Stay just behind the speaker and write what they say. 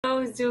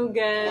Hello,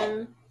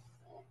 Zugan.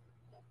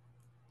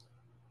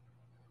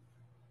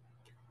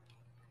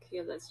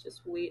 Okay, let's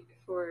just wait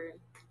for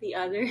the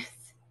others.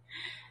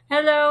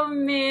 Hello,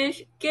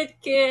 Mish, Kit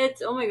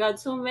Kit. Oh my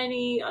god, so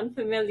many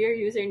unfamiliar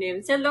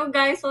usernames. Hello,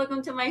 guys.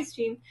 Welcome to my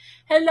stream.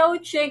 Hello,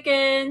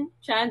 Chicken.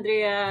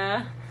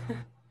 Chandria.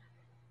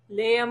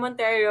 Leah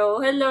Montero.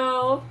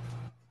 Hello.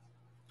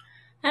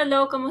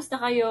 Hello, kamusta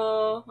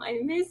kayo? I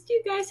missed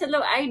you guys.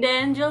 Hello,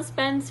 Aiden, Jill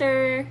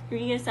Spencer,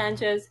 Ria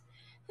Sanchez.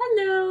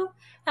 Hello.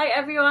 Hi,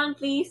 everyone.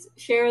 Please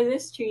share the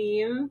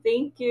stream.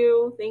 Thank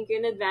you. Thank you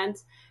in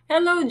advance.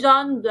 Hello,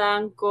 John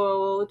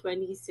Blanco,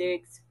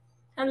 26.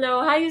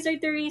 Hello. Hi,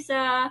 user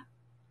Teresa.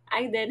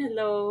 Aiden,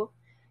 hello.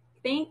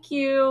 Thank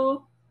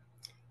you.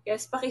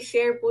 Yes,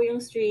 pakishare po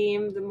yung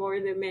stream. The more,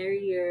 the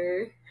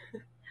merrier.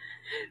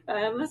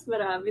 Para mas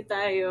marami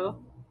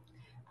tayo.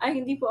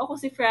 Ay, hindi po ako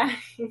si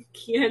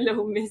Frankie.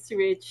 Hello, Miss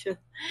Rachel.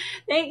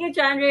 Thank you,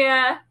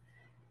 Chandria.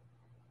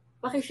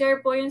 Pakishare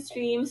po yung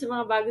stream sa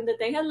mga bagong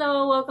dating.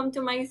 Hello, welcome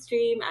to my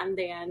stream. I'm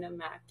Diana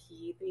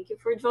Mackey. Thank you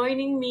for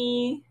joining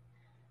me.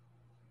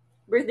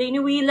 Birthday ni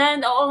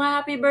Wieland. Oo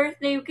nga, happy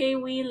birthday kay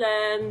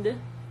Wieland.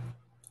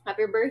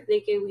 Happy birthday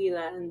kay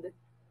Wieland.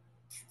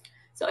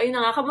 So, ayun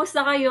na nga.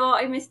 Kamusta kayo?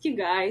 I missed you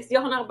guys. Di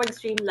ako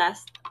nakapag-stream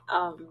last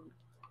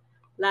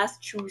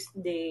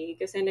Tuesday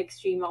kasi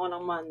nag-stream ako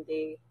ng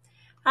Monday.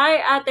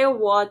 Hi, Ate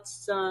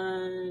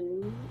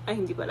Watson. Ay,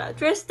 hindi pala.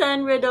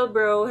 Tristan, Riddle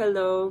Bro,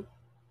 hello.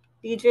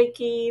 DJ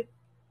Keith.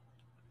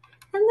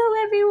 Hello,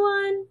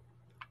 everyone.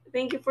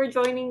 Thank you for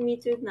joining me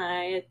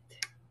tonight.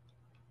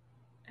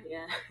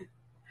 Ayan.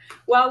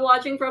 While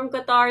watching from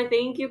Qatar,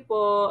 thank you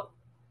po.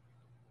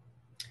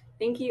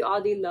 Thank you,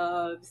 Audie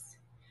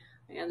Loves.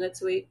 Ayan,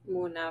 let's wait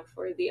muna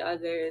for the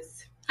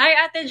others. Hi,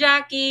 Ate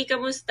Jackie.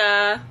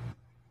 Kamusta?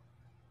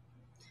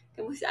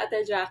 Kamusta,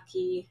 Ate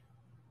Jackie?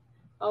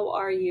 How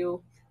are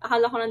you?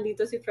 Akala ko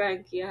nandito si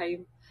Frankie. Hi,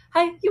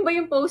 yun ba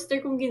yung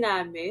poster kong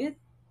ginamit?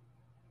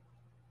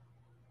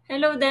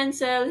 Hello,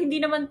 Denzel.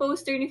 Hindi naman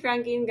poster ni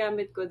Frankie yung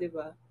gamit ko, di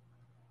ba?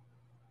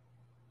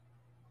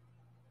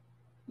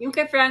 Yung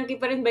kay Frankie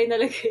pa rin ba yung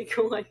nalagay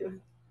ko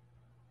ngayon?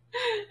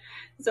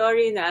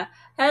 Sorry na.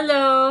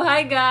 Hello!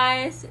 Hi,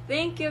 guys!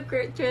 Thank you,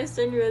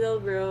 Tristan Riddle,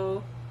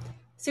 bro.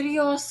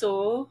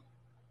 Seryoso?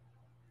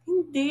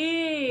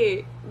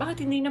 Hindi.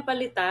 Bakit hindi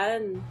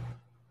napalitan?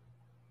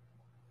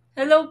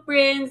 Hello,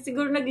 Prince.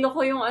 Siguro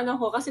nagloko yung ano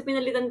ko kasi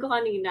pinalitan ko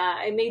kanina.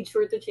 I made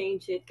sure to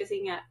change it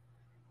kasi nga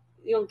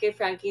yung kay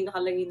Frankie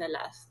nakalagay na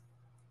last.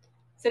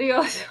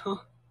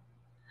 Seryoso.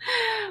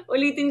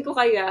 Ulitin ko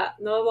kaya,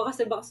 no?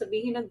 Kasi baka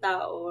sabihin ng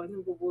tao,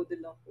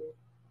 nabubudol ako.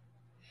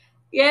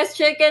 Yes,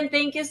 Chicken,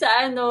 thank you sa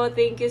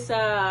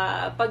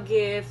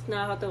pag-gift.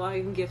 Nakakatawa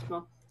yung gift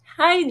mo.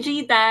 Hi,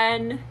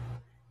 Jitan.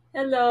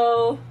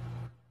 Hello.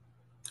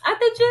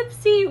 Ate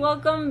Gypsy,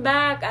 welcome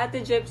back,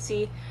 Ate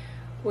Gypsy.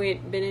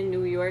 Wait, been in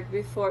New York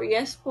before?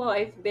 Yes po,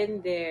 I've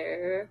been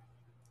there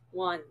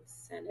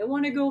once. And I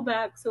want to go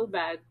back so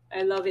bad.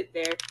 I love it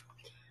there.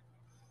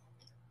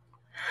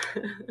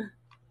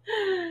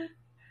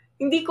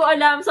 Hindi ko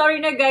alam.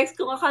 Sorry na guys,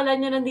 kung akala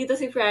nyo nandito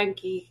si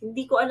Frankie.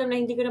 Hindi ko alam na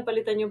hindi ko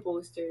napalitan yung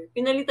poster.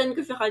 Pinalitan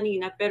ko siya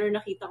kanina, pero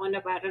nakita ko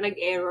na parang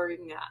nag-error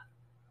nga.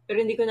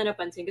 Pero hindi ko na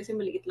napansin kasi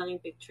maliit lang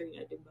yung picture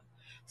niya, diba?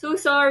 So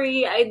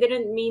sorry, I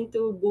didn't mean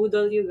to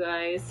boodle you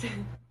guys.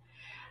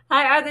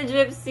 Hi, Ate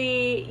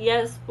Gypsy!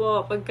 Yes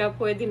po, pagka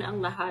pwede na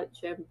ang lahat,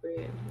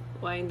 syempre.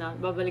 Why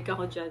not? Babalik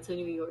ako dyan sa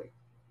New York.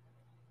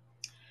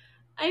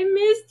 I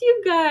missed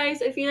you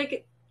guys! I feel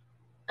like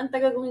ang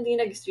tagal kong hindi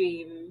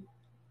nag-stream.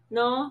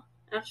 No?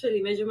 Actually,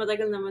 medyo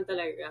matagal naman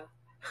talaga.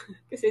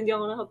 Kasi hindi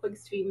ako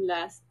nakapag-stream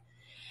last.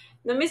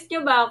 Na-miss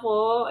niyo ba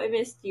ako? I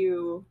missed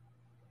you.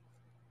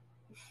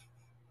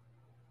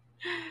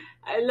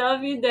 I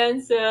love you,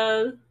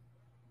 Denzel.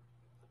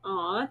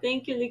 Aw,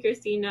 thank you, Lee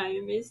Christina.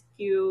 I missed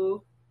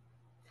you.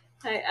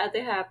 Hi,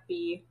 Ate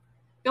Happy.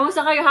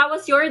 Kamusta kayo? How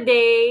was your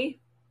day?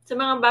 Sa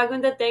mga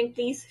bagong dating,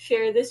 please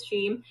share the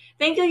stream.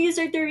 Thank you,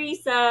 user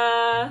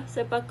Teresa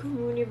sa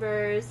Kumu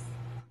Universe.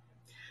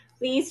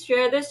 Please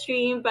share the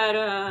stream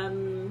para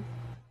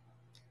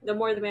the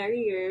more the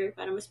merrier.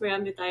 Para mas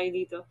marami tayo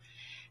dito.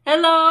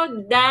 Hello,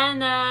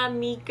 Dana,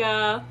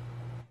 Mika.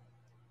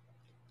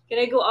 Can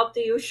I go up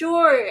to you?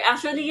 Sure.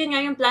 Actually, yun nga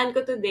yung plan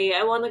ko today.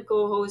 I wanna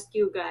co-host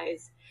you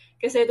guys.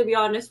 Kasi to be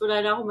honest, wala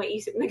na akong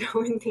maisip na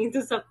gawin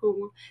dito sa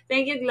Kumu.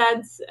 Thank you,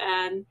 Glads.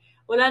 And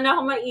wala na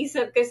akong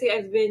maisip kasi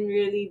I've been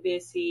really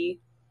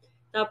busy.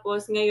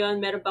 Tapos ngayon,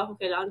 meron pa akong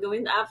kailangan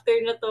gawin after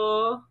na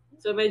to.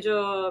 So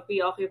medyo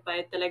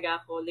preoccupied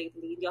talaga ako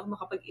lately. Hindi ako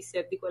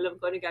makapag-isip. Di ko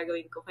alam kung ano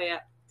gagawin ko. Kaya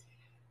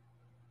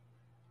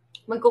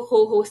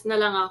magko-co-host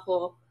na lang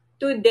ako.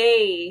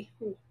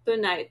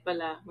 Tonight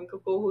pala.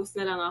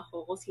 Magko-co-host na lang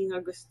ako kung sino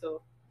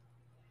gusto.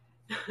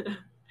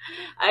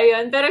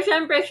 Ayun. Pero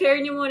syempre, share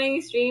niyo muna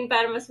yung stream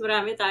para mas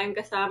marami tayong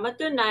kasama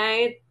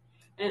tonight.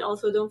 And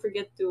also, don't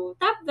forget to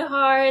tap the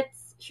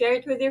hearts, share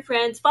it with your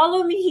friends.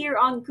 Follow me here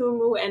on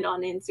Kumu and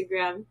on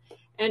Instagram.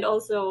 And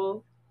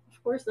also, of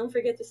course, don't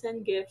forget to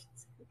send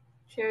gifts.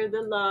 Share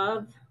the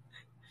love.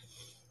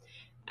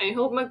 I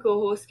hope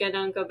mag-co-host ka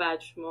ng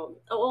kabatch mo.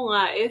 Oo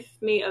nga, if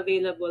may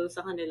available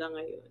sa kanila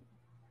ngayon.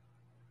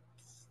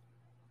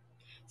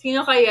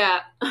 Sino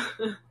kaya?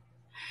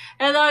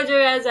 Hello,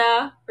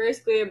 Jereza.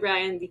 First, Kuya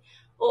Brian D.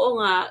 Oo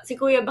nga, si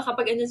Kuya, baka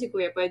pag andyan si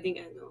Kuya,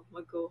 pwedeng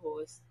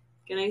mag-co-host.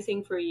 Can I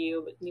sing for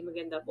you? But hindi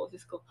maganda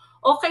boses ko.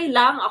 Okay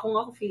lang.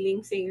 Ako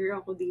feeling singer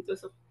ako dito.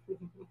 So,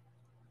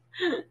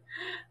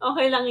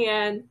 okay lang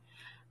yan.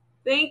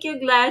 Thank you,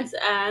 Glads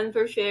Ann,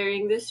 for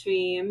sharing the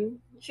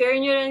stream. Share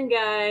nyo rin,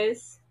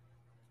 guys.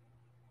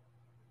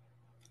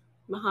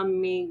 Baka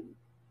may...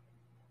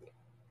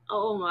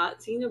 Oo nga.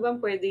 Sino bang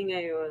pwede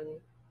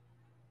ngayon?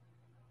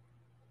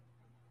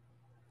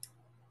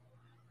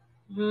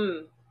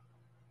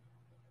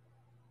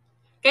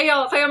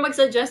 Kayo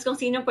mag-suggest kung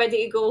sino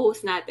pwede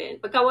i-co-host natin.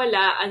 Pagka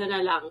wala, ano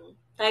na lang,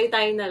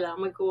 tayo-tayo na lang,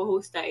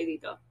 mag-co-host tayo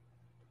dito.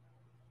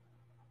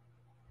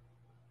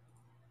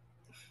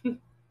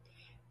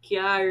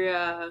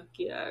 Kiara.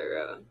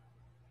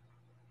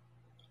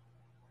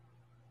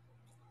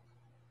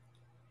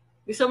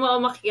 Gusto mo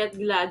umakyat,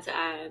 Glad,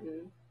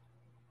 saan?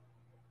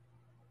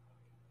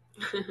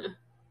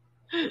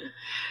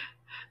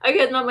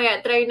 Agad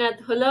mamaya, try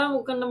natin. Hala,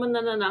 huwag ka naman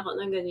nananakot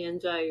ng ganyan,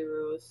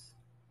 Gyros.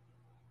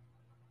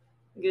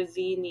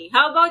 Gazini.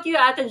 How about you,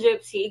 Ate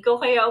Gypsy? Ikaw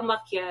kaya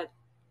umakyat?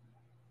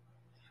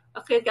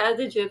 Akyat ka,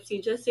 Ate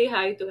Gypsy. Just say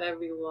hi to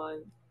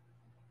everyone.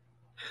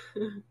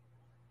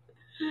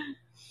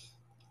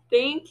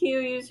 Thank you,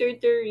 User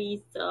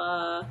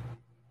Teresa.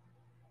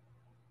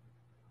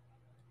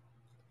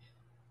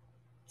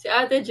 Si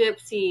Ate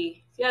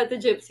Gypsy,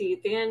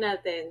 tingnan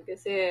natin.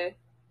 Kasi,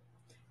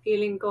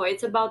 feeling ko,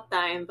 it's about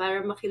time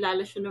para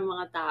makilala siya ng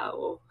mga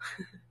tao.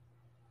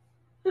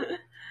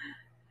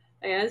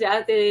 Ayan, si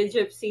Ate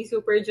Gypsy,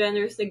 super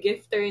generous na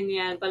gifter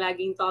niyan.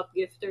 Palaging top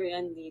gifter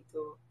yan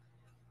dito.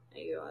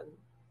 Ayun.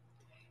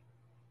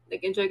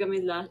 Nag-enjoy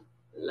kami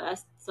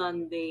last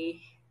Sunday.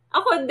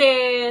 Ako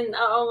din.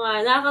 Oo nga.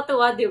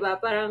 Nakakatuwa, di ba?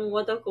 Parang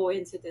what a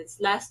coincidence.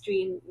 My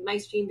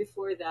stream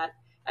before that,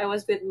 I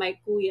was with my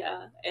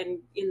kuya.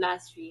 And in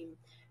last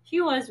stream, she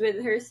was with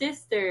her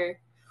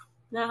sister.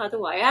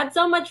 Nakakatuwa. I had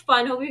so much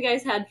fun. Hope you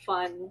guys had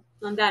fun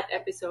on that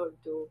episode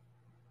too.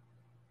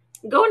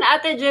 Go na,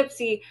 Ate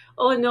Gypsy.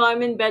 Oh no,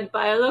 I'm in bed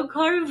pa. I look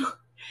horrible.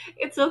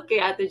 It's okay,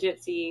 Ate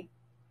Gypsy.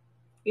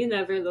 You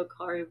never look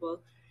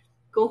horrible.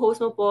 Co-host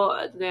mo po,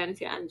 at then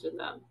si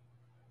Angela.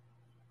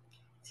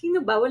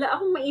 Sino ba? Wala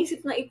akong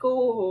maisip na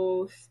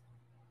i-co-host.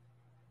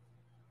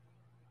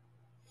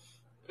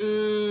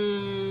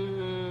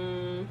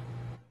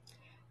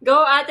 Go,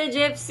 Ate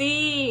Gypsy!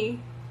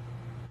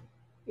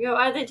 Go,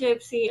 Ate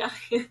Gypsy!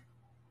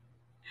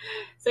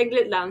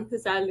 Saglit lang,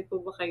 sasali po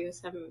ba kayo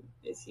sa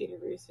Miss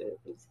Universe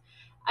Philippines?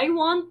 I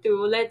want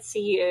to. Let's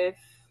see if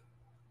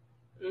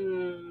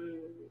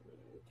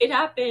it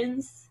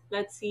happens.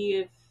 Let's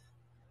see if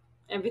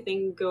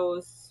everything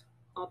goes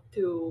up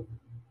to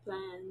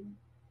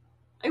plan.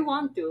 I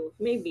want to.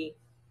 Maybe.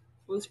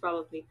 Most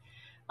probably.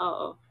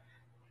 Oo.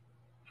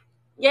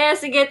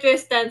 Yes, sige,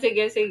 Tristan.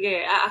 Sige.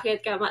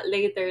 Aakyat ka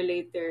later.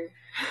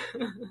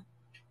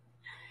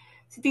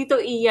 Si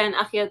Tito Ian,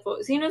 akyat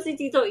po. Sino si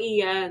Tito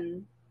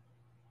Ian?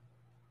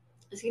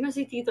 Si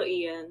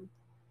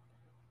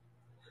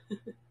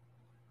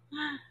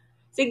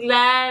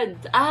Glad.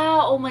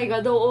 Oh my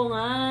God, oo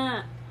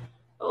nga.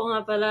 Oo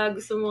nga pala,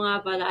 gusto mo nga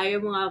pala.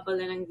 Ayaw mo nga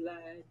pala ng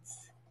Glads.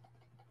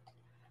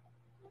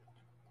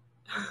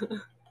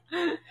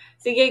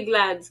 Sige,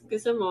 Glads.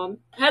 Gusto mo?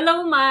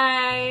 Hello,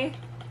 Mai!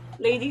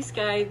 Lady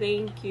Sky,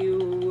 thank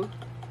you.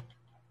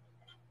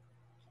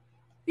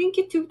 Thank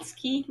you,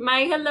 Tootski.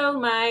 Mai, hello,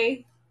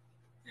 Mai.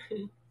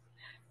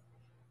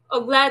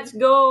 Oh, Glads,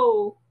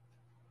 go!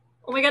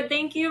 Oh my God,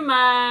 thank you,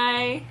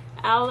 Mai.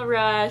 Al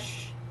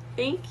Rush.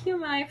 Thank you,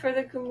 Mai, for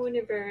the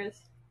Kumuniverse.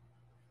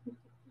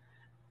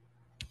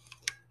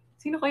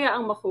 Sino kaya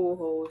ang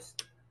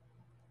mako-host?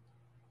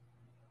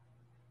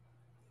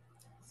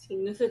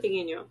 Sino sa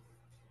tingin nyo?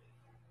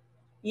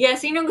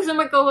 Yes, sino gusto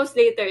mag-co-host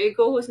later?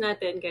 I-co-host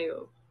natin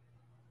kayo.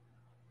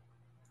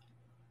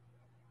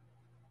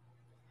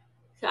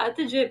 Sa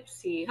Ate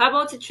Gypsy. How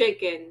about si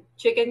Chicken?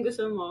 Chicken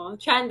gusto mo?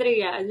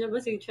 Chandria. Ano ba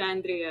si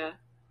Chandria?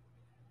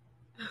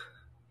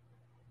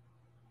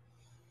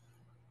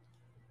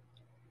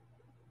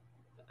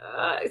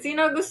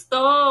 Sino gusto?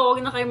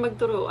 Huwag na kayong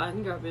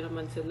magturuan. Grabe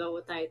naman sila.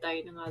 O tayo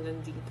na nga lang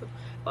dito.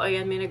 O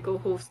ayan, may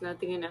nag-co-host na.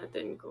 Tingnan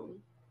natin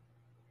kung...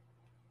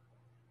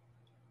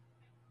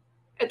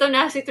 Ito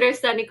na si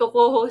Tristan.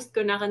 Iko-co-host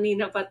ko na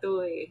kanina pa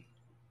to eh.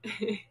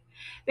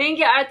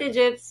 Thank you, Ate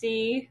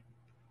Gypsy.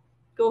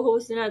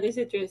 Co-host na natin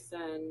si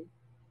Tristan.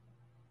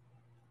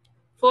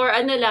 For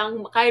ano lang,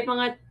 kahit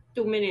mga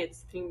 2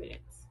 minutes, 3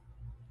 minutes.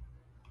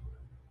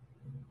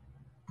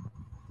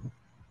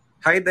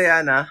 Hi,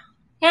 Diana.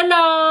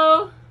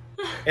 Hello!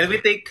 Can we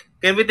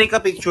take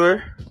a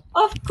picture?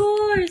 Of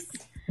course!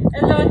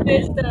 Hello,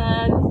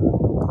 Tristan.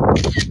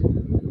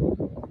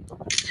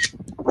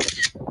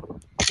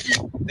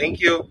 Thank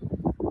you.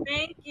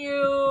 Thank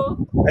you.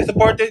 I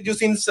supported you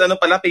since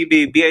Pay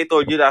Baby. I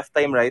told you last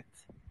time, right?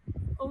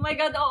 Oh my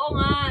God, oo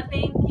nga.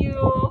 Thank you.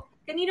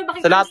 Kanino ba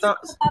Sa lahat kanino ng,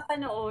 ka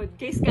napapanood?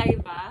 Kay Sky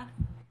ba?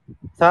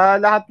 sa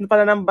lahat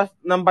pala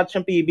ng batch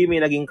ng PB,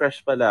 may naging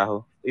crush pala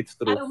ako. It's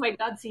Ay, true. oh my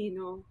God,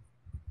 sino?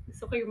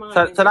 Gusto ko yung mga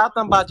Sa ganyan. lahat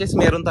ng batches,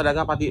 meron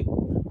talaga. Pati,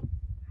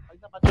 pag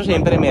sa batch,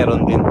 syempre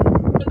meron din.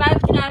 Sa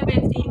batch namin,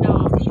 sino?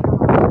 Si,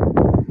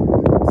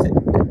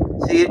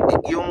 si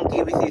yung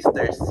Kiwi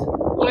Sisters.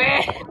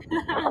 Weh!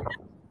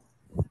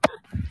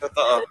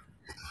 Totoo.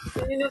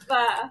 Sino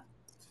pa?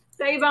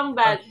 Sa ibang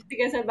batch.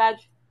 Sige, sa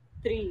batch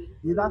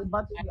 3. Yung last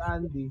batch, si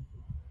Andy.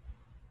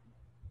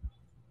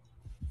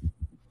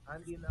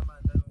 Andy naman,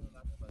 nung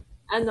last batch.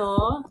 Ano?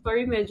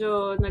 Sorry,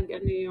 medyo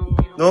nag-ano yung...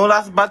 Nung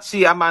last batch,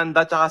 si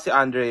Amanda tsaka si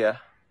Andrea.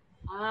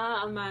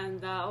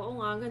 Amanda. Oo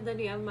nga, ang ganda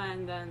ni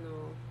Amanda,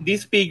 no?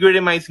 This figure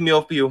reminds me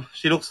of you.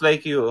 She looks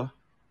like you.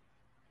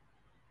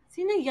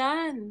 Sino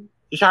yan?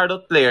 Si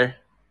Charlotte Flair.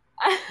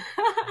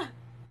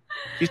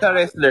 She's a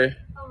wrestler.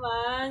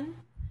 Naman.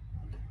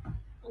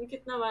 Ang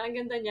cute naman. Ang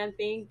ganda niyan.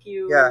 Thank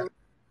you. Yeah,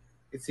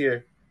 it's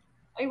here.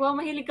 Ay, wow,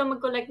 mahilig ka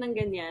mag-collect ng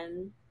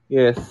ganyan.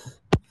 Yes.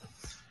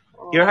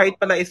 Your Oh. height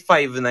pala is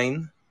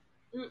 5'9".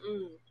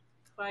 Mm-mm.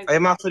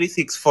 I'm 5'9". actually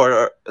 6'4",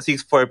 or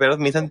 6'4", pero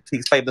minsan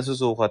 6'5" na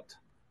susukat.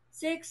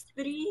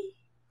 6'3"?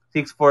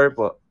 6'4"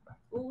 po.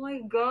 Oh my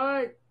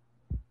God.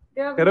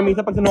 Grabe Pero naman.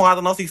 minsan pag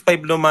sinukatan ako,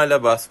 6'5"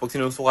 lumalabas. Pag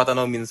sinusukatan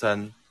ako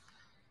minsan.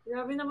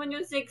 Grabe naman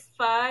yung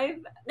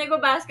 6'5".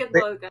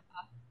 Nagba-basketball ka.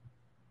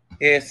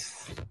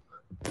 Yes.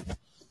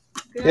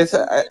 Grabe Yes,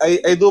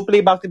 naman. I do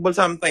play basketball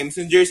sometimes.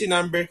 Yung jersey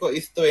number ko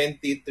is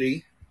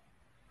 23.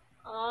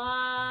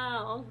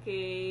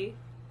 Okay.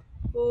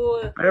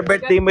 Cool. Pero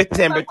birthday mo is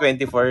December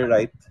 24,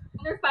 right?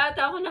 Never pa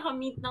ata ako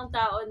nakamit ng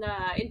tao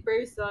na in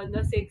person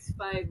na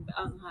 6'5"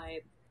 ang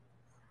height.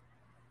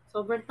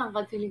 Sobrang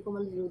tangkad, feeling ko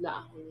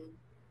malulula ako.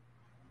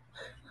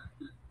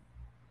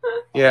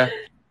 Yeah.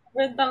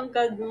 Sobrang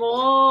tangkad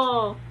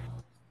mo.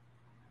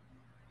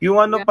 Yung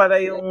ano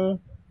pala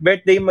yung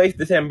birthday mo is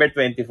December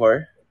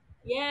 24?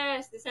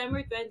 Yes,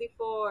 December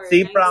 24.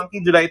 Si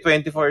Frankie, July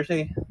 24 siya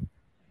eh.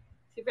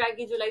 Si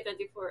Frankie, July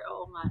 24.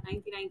 Oo nga,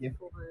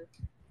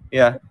 1994.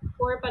 Yeah.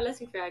 4 pala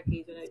si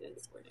Frankie, July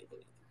 24,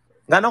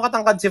 1994. Gano'ng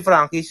katangkad si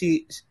Frankie?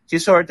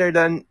 She's shorter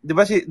than, di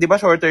ba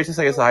shorter siya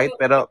sa'yo sa height?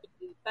 Pero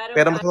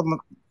Pero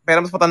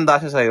mas matanda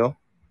siya sa'yo?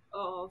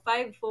 oo,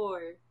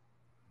 5'4".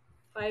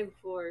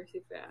 5'4" si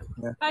Frankie.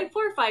 Yeah.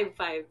 5'4",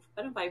 5'5".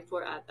 Parang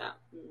 5'4" ata.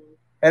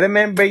 I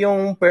remember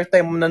yung first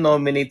time mo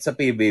na-nominate sa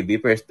PBB.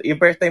 Yung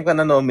first time ka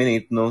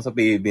na-nominate nung sa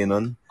PBB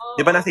nun.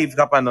 Di ba na-save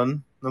ka pa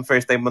nun? Nung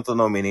first time mo to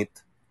nominate?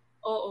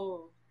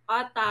 Oo.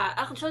 Ata.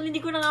 Actually,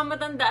 hindi ko na nga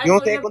matandaan.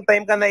 Yung second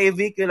time ka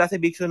na-evict, yung last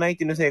eviction night,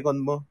 yung second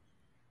mo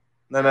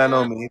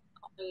na-nominate.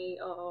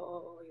 Okay.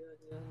 Oo.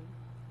 Yun.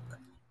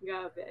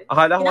 Grabe.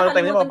 Akala ko ano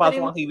time na Kinakalimutan ko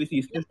papasok rin ang Kiwi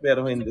Sisters,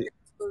 pero hindi.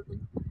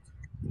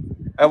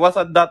 I was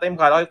at that time,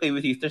 kala ko yung Kiwi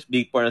Sisters,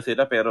 big four na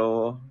sila,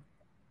 pero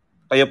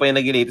kayo pa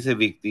yung nag-latest si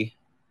Victy.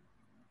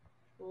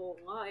 Oo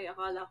nga,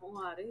 akala ko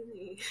nga rin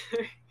eh.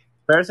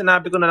 Pero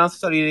sinabi ko na lang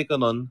sa sarili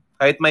ko nun,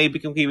 kahit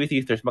maibig yung Kiwi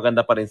Sisters,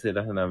 maganda pa rin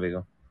sila, sinabi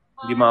ko.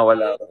 Hindi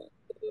mawala.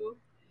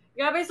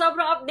 Grabe,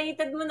 sobrang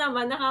updated mo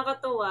naman,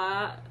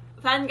 nakakatuwa.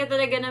 Fan ka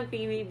talaga ng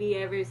PBB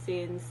ever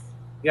since.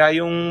 Yeah,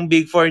 yung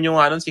big four nyo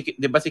nga nun,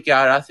 di ba si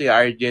Kiara, si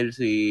Argel,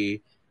 si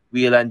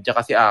Wieland,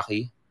 tsaka si Aki?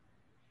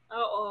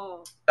 Oo.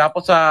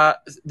 Tapos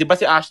di ba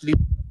si Ashley?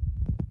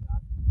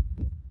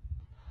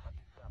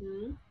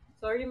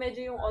 Sorry,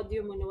 medyo yung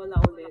audio mo nawala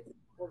ulit.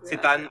 Si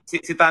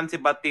Tan, si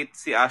Batit,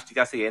 si Ashley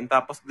kasi yan.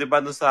 Tapos di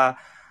ba doon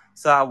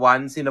sa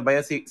one, sino ba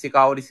yan? Si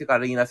Kaori, si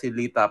Karina, si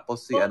Lee,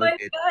 tapos si oh my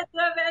God,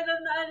 grabe,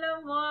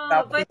 alam mo.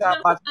 Tapos pwede sa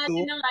lang batch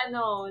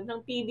natin ng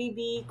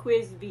PBB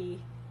Quiz B.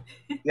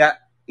 Yeah,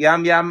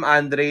 Yam,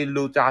 Andre,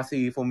 Lou, tsaka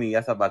si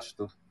Fumiya sa batch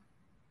 2.